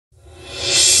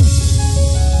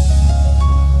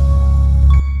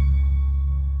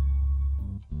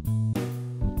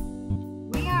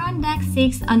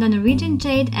6 on the Norwegian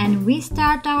Jade and we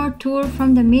start our tour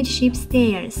from the midship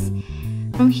stairs.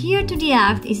 From here to the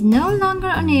aft is no longer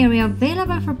an area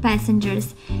available for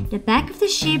passengers. The back of the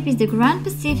ship is the Grand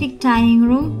Pacific dining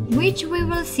room, which we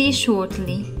will see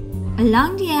shortly.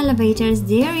 Along the elevators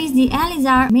there is the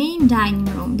Alizar main dining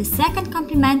room, the second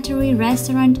complimentary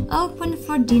restaurant open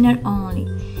for dinner only.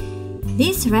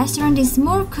 This restaurant is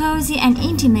more cozy and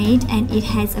intimate and it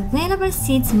has available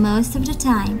seats most of the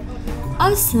time.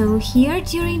 Also, here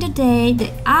during the day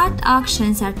the art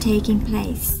auctions are taking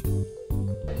place.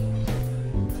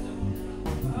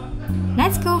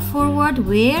 Let's go forward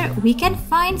where we can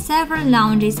find several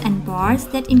lounges and bars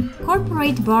that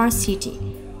incorporate Bar City.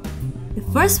 The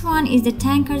first one is the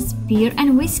Tankards Beer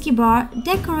and Whiskey Bar,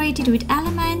 decorated with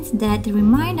elements that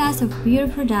remind us of beer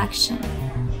production.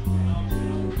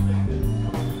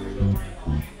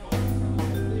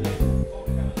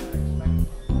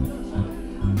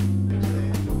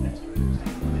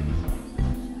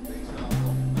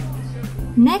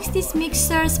 Next is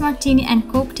Mixer's Martini and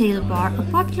Cocktail Bar, a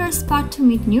popular spot to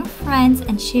meet new friends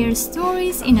and share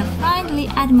stories in a friendly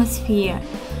atmosphere.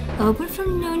 Open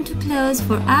from noon to close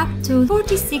for up to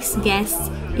 46 guests,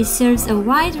 it serves a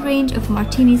wide range of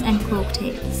martinis and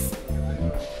cocktails.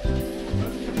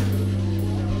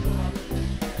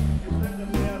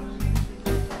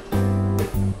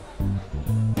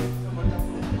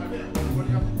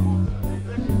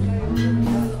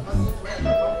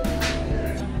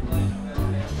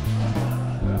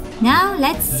 Now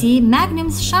let's see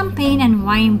Magnum's Champagne and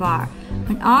Wine Bar,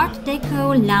 an Art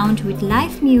Deco lounge with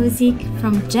live music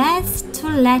from jazz to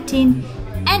Latin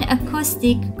and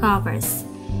acoustic covers.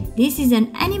 This is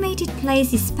an animated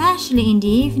place especially in the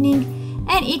evening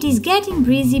and it is getting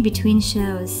breezy between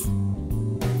shows.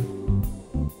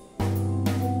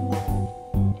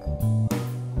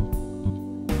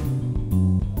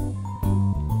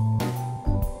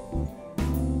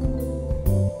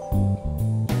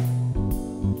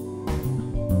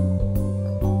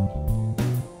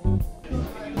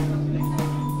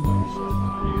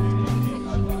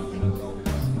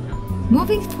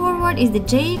 Moving forward is the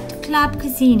Jade Club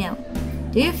Casino.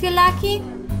 Do you feel lucky?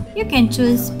 You can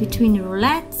choose between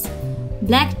roulettes,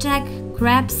 blackjack,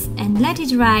 craps and let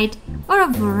it ride, or a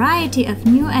variety of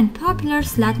new and popular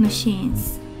slot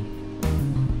machines.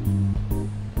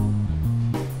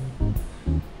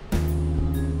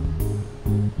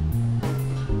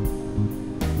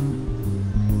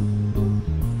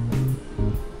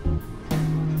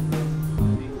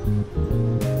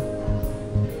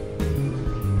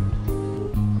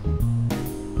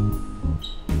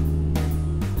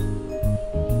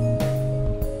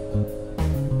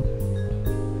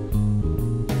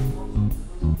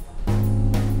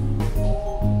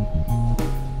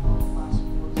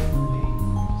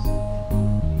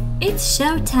 It's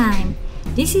showtime!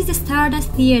 This is the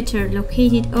Stardust Theatre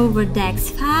located over decks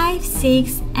 5,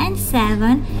 6 and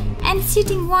 7 and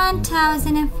seating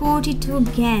 1,042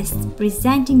 guests,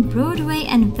 presenting Broadway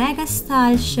and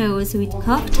Vegas-style shows with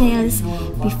cocktails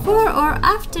before or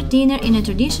after dinner in a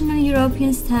traditional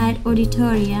European-style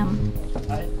auditorium.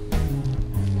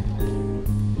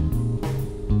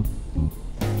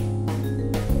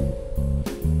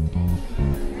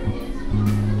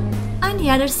 On the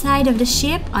other side of the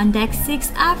ship, on deck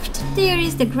 6 aft, there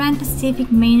is the Grand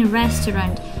Pacific main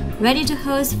restaurant, ready to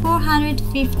host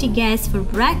 450 guests for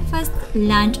breakfast,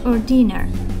 lunch or dinner.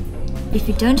 If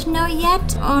you don't know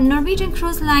yet, on Norwegian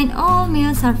Cruise Line all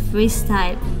meals are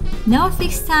freestyle, no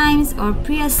fixed times or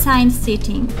pre-assigned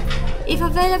seating. If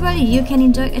available, you can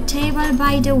enjoy a table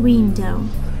by the window.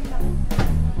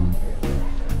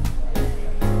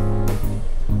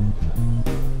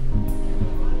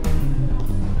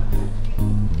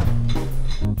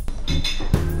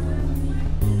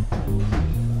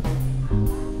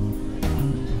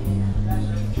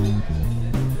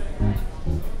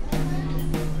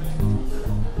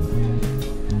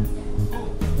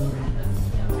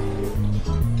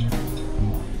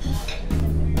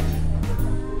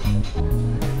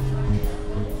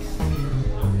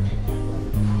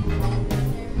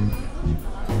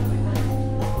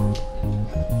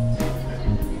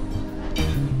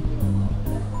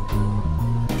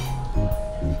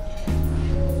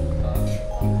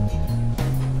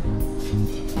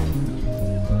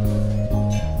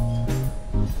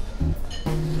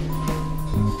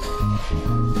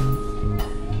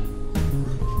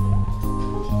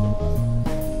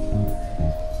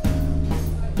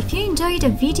 If you enjoyed the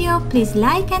video, please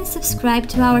like and subscribe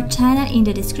to our channel in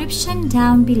the description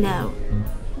down below.